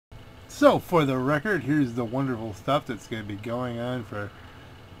So, for the record, here's the wonderful stuff that's going to be going on for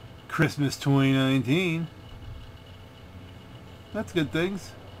Christmas 2019. That's good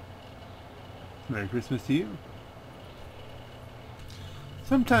things. Merry Christmas to you.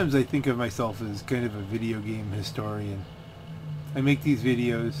 Sometimes I think of myself as kind of a video game historian. I make these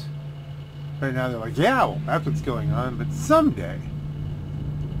videos. Right now they're like, yeah, well, that's what's going on. But someday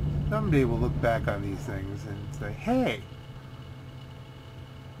we'll look back on these things and say, hey,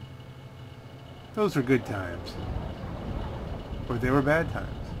 those were good times. Or they were bad times.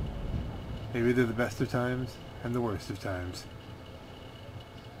 Maybe they're the best of times and the worst of times.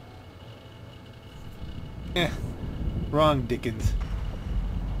 Wrong, Dickens.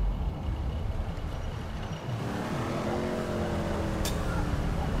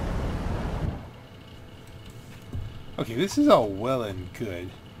 Okay, this is all well and good.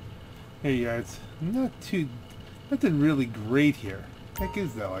 Here you are. It's nothing really great here. Heck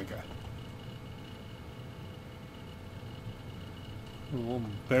is that like a little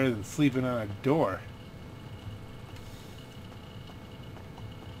better than sleeping on a door.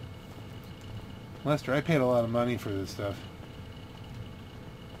 Lester, I paid a lot of money for this stuff.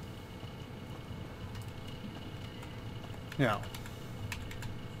 Now,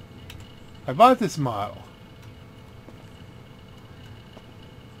 I bought this model.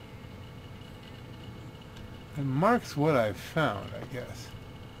 It marks what I've found, I guess.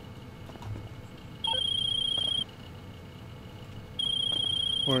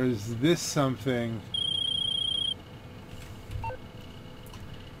 Or is this something...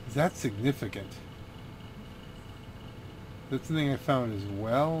 Is that significant? That's the thing I found as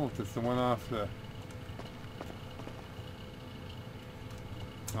well. If it's the one off the...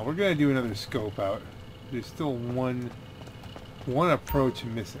 Now we're gonna do another scope out. There's still one approach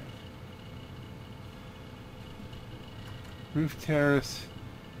missing. Roof terrace,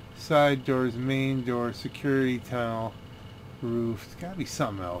 side doors, main door, security tunnel, roof. It's gotta be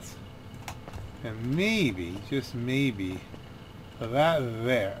something else. And maybe, just maybe, that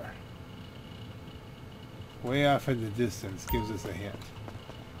there, way off in the distance, gives us a hint.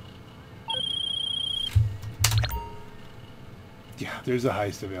 Yeah, there's a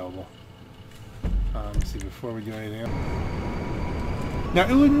heist available. Let's see, before we do anything else. Now,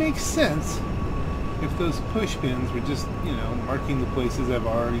 it would make sense if those push pins were just, you know, marking the places I've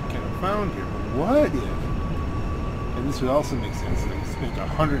already kind of found here. But what if, and this would also make sense, I spent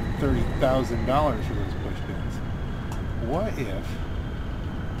 $130,000 for those push pins. What if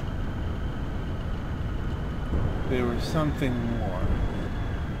there was something more?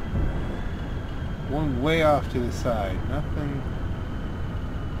 One way off to the side, nothing.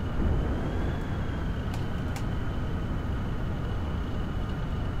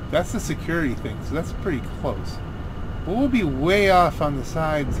 That's the security thing, so that's pretty close. But we'll be way off on the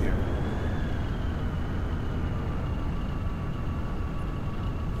sides here.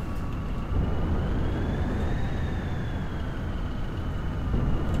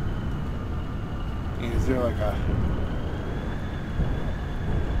 Is there like a...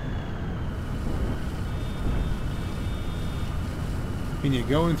 Can you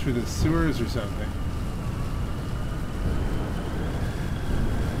go in through the sewers or something?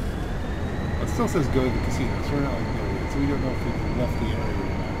 It still says go to the casino, so we're not like there yet, so we don't know if we've left the area or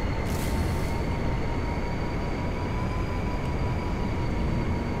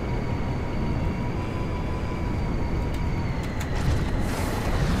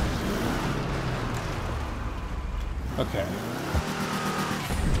not. Okay.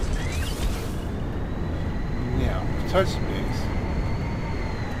 Now, touch space.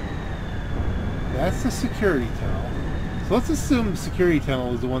 That's the security tunnel. So let's assume the security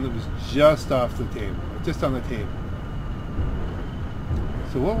tunnel is the one that was just off the table, just on the table.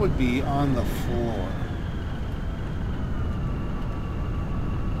 So what would be on the floor?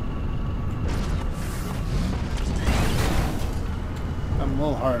 I'm a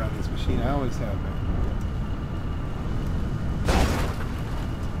little hard on this machine, I always have been.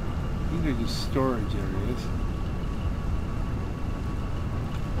 These are just storage areas.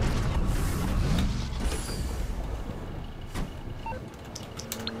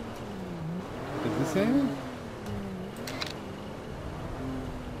 Anything?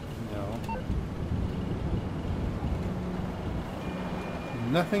 No.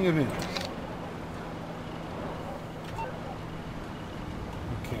 Nothing of interest.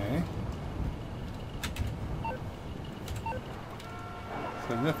 Okay.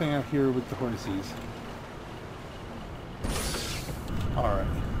 So nothing out here with the horsies. Alright.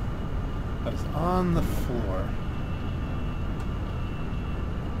 That's on the floor.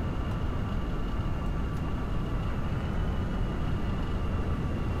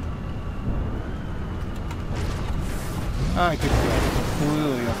 I could go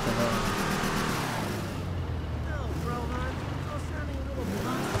completely up the road. No, Rohan. You're sounding a little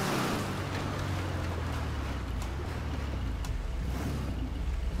blunt.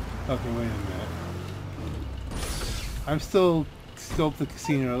 Okay, wait a minute. I'm still at the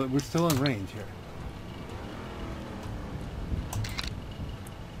casino. We're still in range here.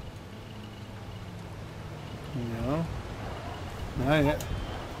 No. Not yet.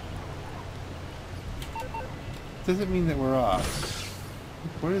 Doesn't mean that we're off.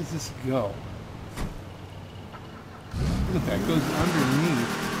 Where does this go? Look at that. It goes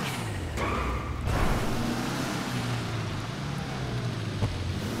underneath.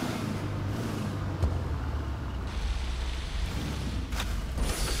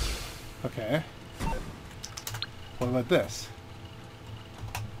 Okay. What about this?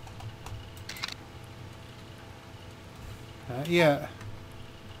 Yeah.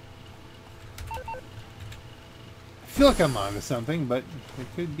 I feel like I'm onto something, but it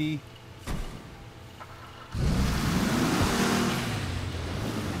could be.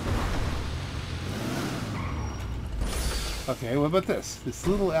 Okay, what about this? This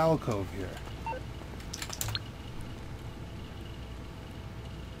little alcove here.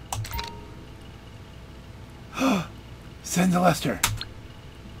 Send to Lester.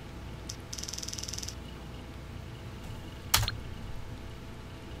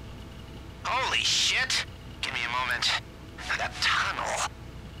 Holy shit! Give me a moment. That tunnel.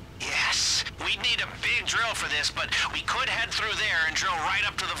 Yes, we'd need a big drill for this, but we could head through there and drill right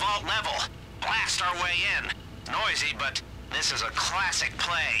up to the vault level. Blast our way in. Noisy, but this is a classic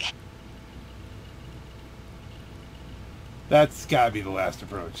play. That's gotta be the last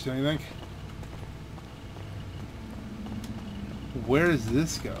approach, don't you think? Where does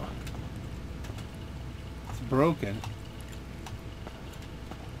this go? It's broken.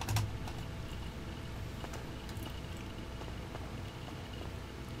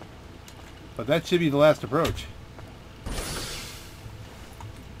 But that should be the last approach.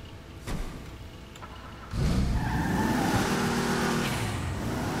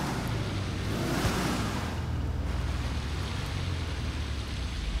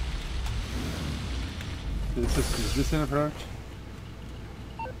 Is this an approach?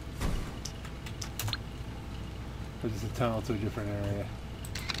 Or is this a tunnel to a different area?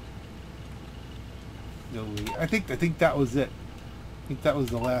 No, I think that was it. I think that was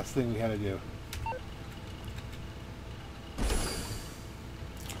the last thing we had to do.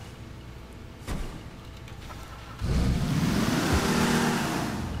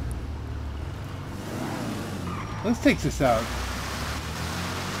 This takes us out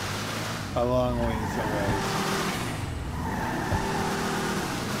a long ways away.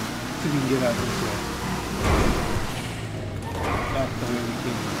 See if we can get out this way. Back the way we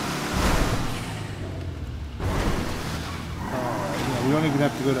came. Alright, yeah, we don't even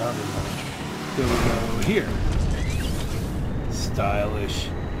have to go to 100 now. So we go here. Stylish.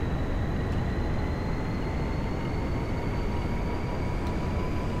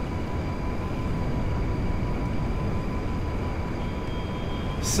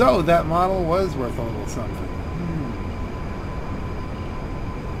 So that model was worth a little something.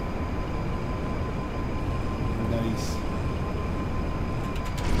 Nice.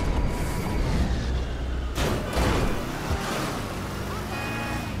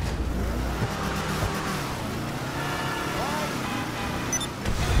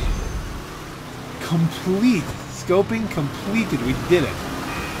 Complete. Scoping completed. We did it.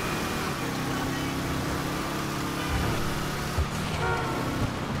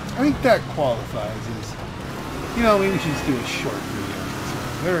 I think that qualifies as, you know, maybe we should just do a short video.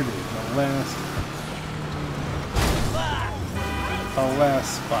 There it is, the last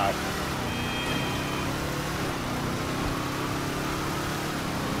spot.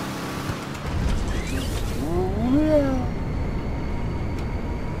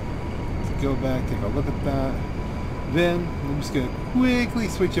 Let's go back, take a look at that. Then I'm just going to quickly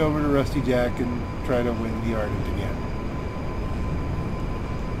switch over to Rusty Jack and try to win the Ardent again.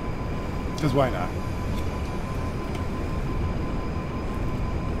 Because why not?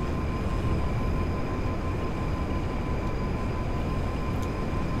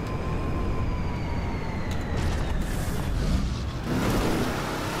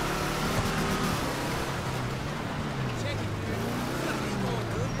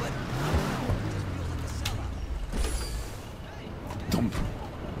 Dump.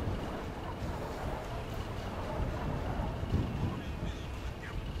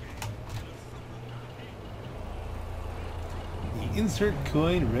 Insert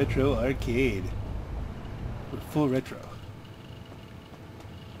coin retro arcade. Or full retro.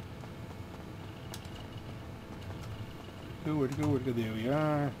 go? Where'd it go? Where'd it go? There we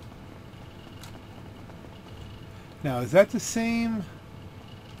are. Now, is that the same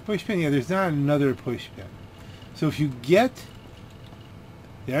push pin? Yeah, there's not another push pin. So if you get...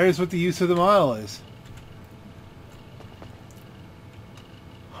 There's what the use of the model is.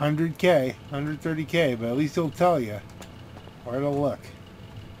 100K, 130K, but at least it'll tell you where to look.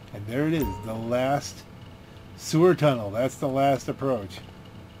 And there it is, the last sewer tunnel. That's the last approach.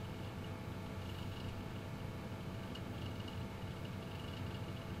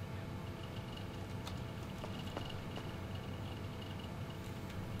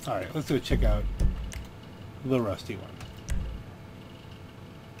 Alright, let's go check out the rusty one.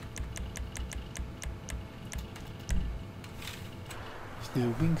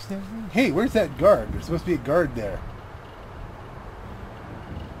 Snooping, snooping. Hey, where's that guard? There's supposed to be a guard there.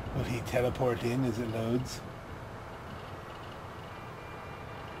 Will he teleport in as it loads?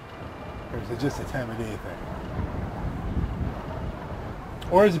 Or is it just a time of day thing?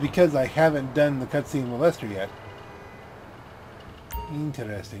 Or is it because I haven't done the cutscene molester yet?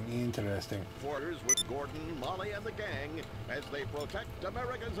 Interesting, interesting. Quarters with Gordon, Molly, and the gang as they protect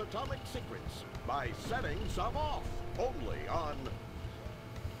America's atomic secrets by setting some off. Only on...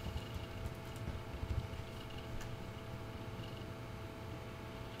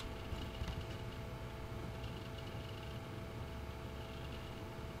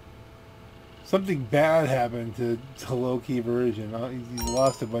 Something bad happened to low-key version. He's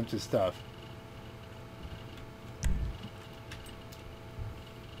lost a bunch of stuff.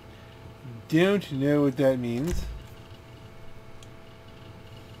 Don't know what that means.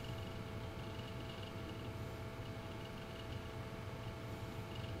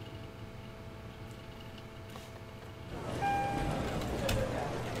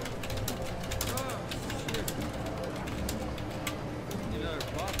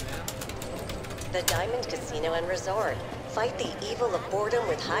 The Diamond Casino and Resort. Fight the evil of boredom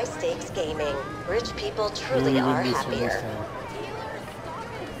with high-stakes gaming. Rich people truly are happier.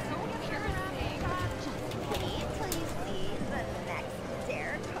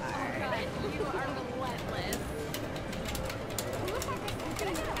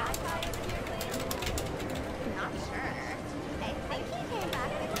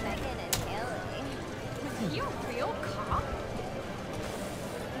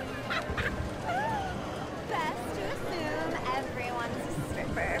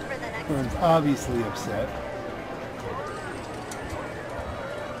 Everyone's obviously upset.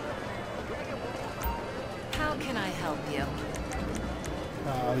 How can I help you?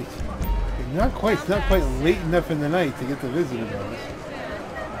 It's not quite late enough in the night to get the visitor bonus.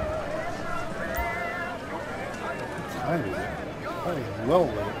 What time is it? Probably well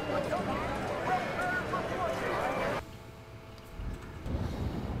late.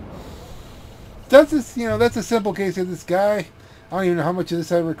 That's a simple case of this guy. I don't even know how much of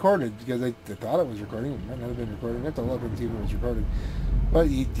this I recorded because I thought it was recording. It might not have been recording. I have to look and see if it was recorded. But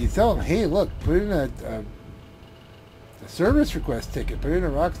you tell him, hey, look, put in a service request ticket. Put in a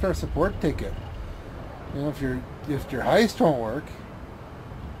Rockstar support ticket. You know, if your heist won't work,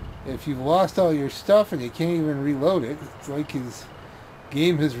 if you've lost all your stuff and you can't even reload it, it's like his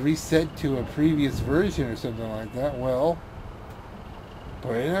game has reset to a previous version or something like that. Well,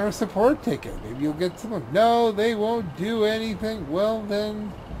 put in a support ticket. Maybe you'll get someone. No, they won't do anything. Well,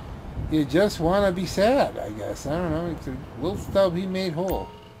 then you just want to be sad, I guess. I don't know. Will still be made whole.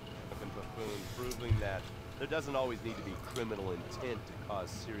 Proving that there doesn't always need to be criminal intent to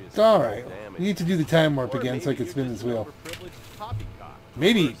cause serious damage. Damage. You need to do the time warp again so I can spin this wheel.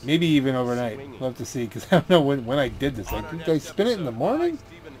 Maybe even overnight. We'll have to see, because I don't know when I did this. I think I spin it in the morning?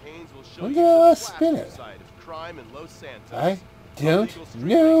 When did I last spin it? I don't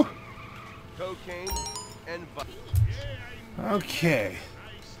know. Okay.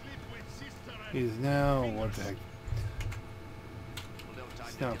 He's now, what the heck?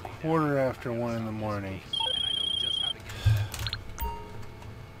 It's now 1:15 in the morning.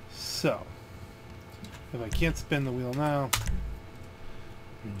 So, if I can't spin the wheel now,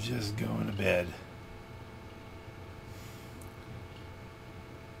 I'm just going to bed.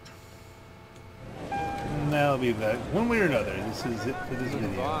 And that'll be that. One way or another, this is it for this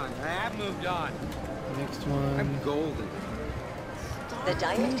video. I have moved on. Next one. I'm golden. The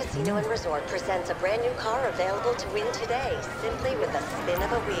Diamond Casino and Resort presents a brand new car available to win today, simply with a spin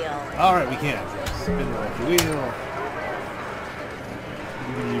of a wheel. Alright, we can. Spin the left wheel.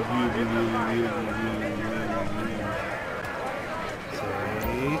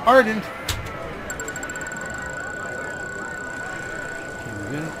 Say Ardent. Can we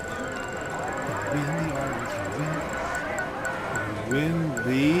win it? Can we win the Ardent? Can we win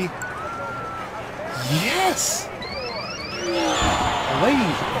the... Yes!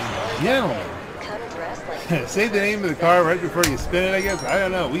 Ladies and gentlemen. Come dressed like Say the name of the car right before you spin it, I guess. I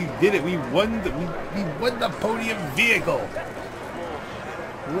don't know. We did it. We won the podium vehicle.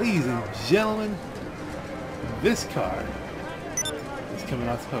 Ladies and gentlemen, this car is coming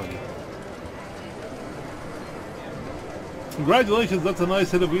off the podium. Congratulations, that's a nice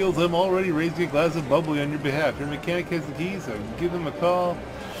set of wheels. I'm already raising a glass of bubbly on your behalf. Your mechanic has the keys, so give them a call.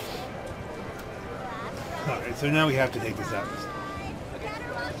 Alright, so now we have to take this out.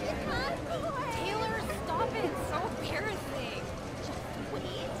 Taylor, stop it. It's so embarrassing.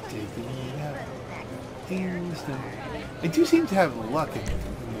 Taking it out. I do seem to have luck in the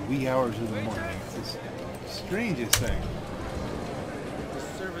wee hours of the morning. It's the strangest thing. The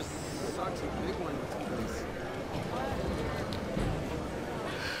service sucks. A big one.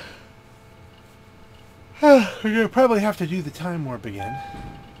 We're gonna probably have to do the time warp again.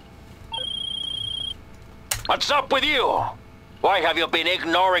 What's up with you? Why have you been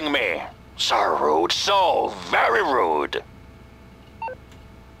ignoring me? So rude, so very rude.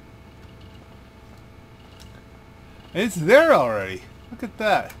 It's there already. Look at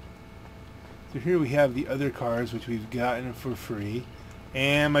that. So here we have the other cars, which we've gotten for free.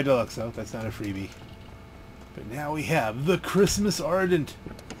 And my Deluxo. That's not a freebie. But now we have the Christmas Ardent.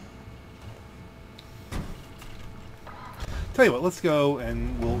 Tell you what, let's go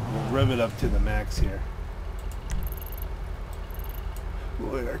and we'll rev it up to the max here.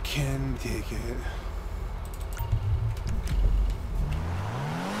 Where can we take it?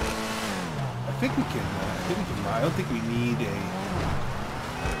 I think we can. I don't think we need an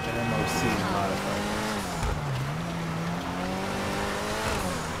MOC to modify this.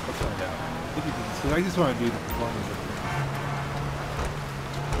 Let's find out. I think we can, because I just want to do the performance of it.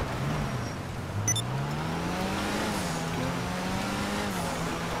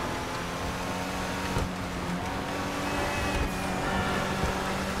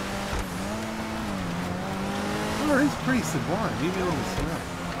 It's pretty sublime, even on the smell.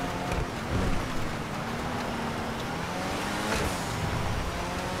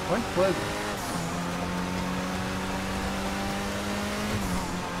 Quite pleasant.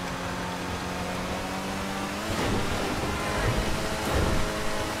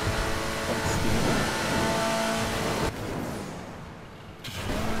 Quite steamy.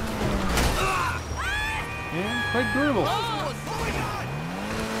 And quite durable.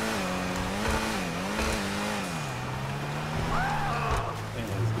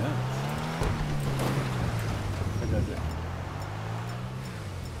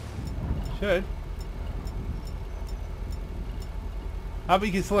 Should. But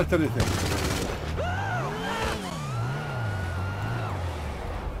you can select other things.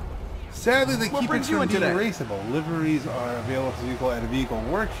 Sadly, they keep it from being erasable. Liveries are available to vehicle at a vehicle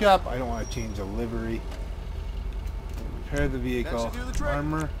workshop. I don't want to change a livery. Repair the vehicle.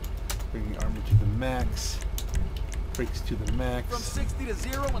 Armor. Bring the armor to the max. Brakes to the max. From 60 to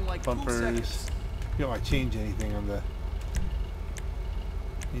 0 in like 2 Bumpers. seconds. You don't want to change anything on the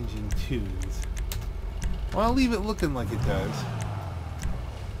engine tunes. Well, I'll leave it looking like it does.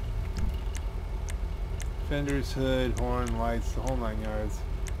 Fenders, hood, horn, lights, the whole 9 yards.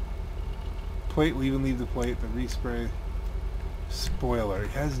 Plate, we'll even leave the plate. The respray. Spoiler. It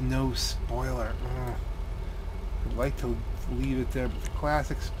has no spoiler. Ugh. I'd like to leave it there, but the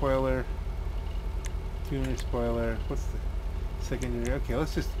classic spoiler. Tuner spoiler. What's the secondary? Okay,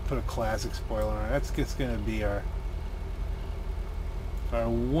 let's just put a classic spoiler on it. That's just going to be our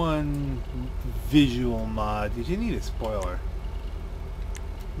one visual mod. Did you need a spoiler?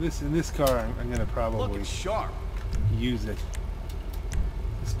 In this car, I'm going to probably use it.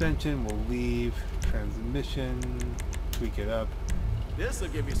 Suspension, we'll leave. Transmission, tweak it up. This will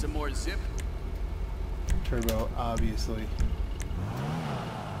give you some more zip. Turbo, obviously.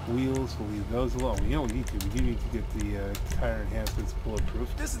 Wheels, we'll leave those alone. You know what we need to. We do need to get the tire enhancements bulletproof.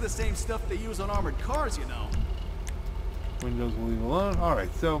 This is the same stuff they use on armored cars, you know. Windows we'll leave alone.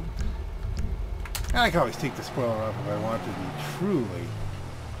 Alright, so I can always take the spoiler off if I want it to be truly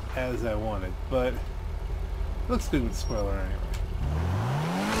as I want it, but it looks good with the spoiler anyway.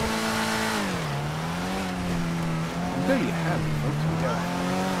 And there you have it, folks. We got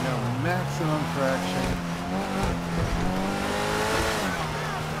now maximum traction.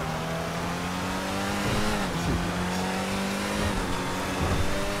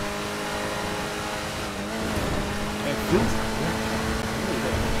 Feels like that. Really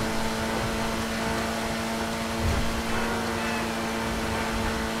does.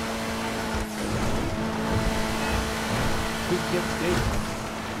 Could get stable.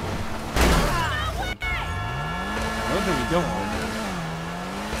 One thing we don't want to do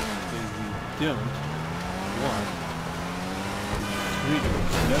is we don't want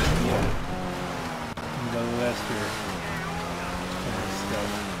Not yet. The lesser kind of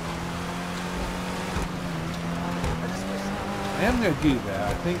stuff. I am going to do that.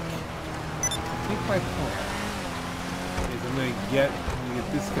 I think my plan is I'm going to get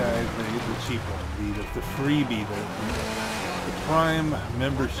this guy, the cheap one, the freebie, the Prime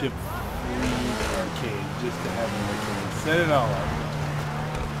membership free arcade, just to have him set it all up.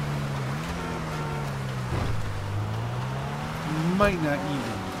 Might not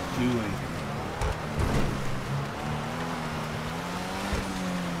even do anything.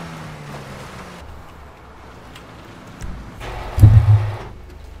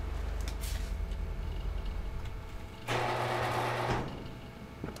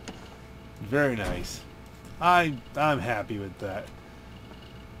 Very nice. I'm happy with that.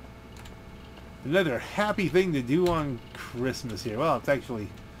 Another happy thing to do on Christmas here. Well, it's actually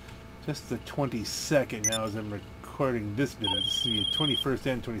just the 22nd now as I'm recording this bit. It's the 21st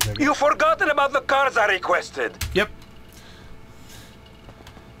and 22nd. You forgotten about the cars I requested. Yep.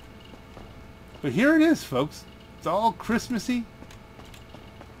 But here it is, folks. It's all Christmassy,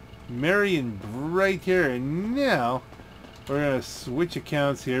 merry and bright here. And now we're going to switch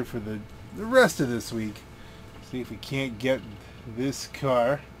accounts here for the rest of this week. See if we can't get this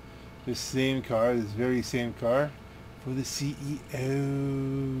car, this same car, this very same car, for the CEO.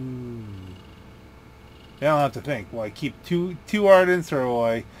 Now I'll have to think, will I keep two Ardents or will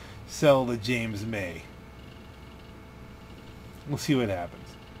I sell the James May? We'll see what happens.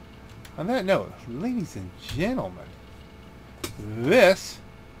 On that note, ladies and gentlemen, this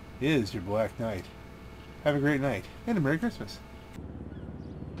is your Black Knight. Have a great night and a Merry Christmas.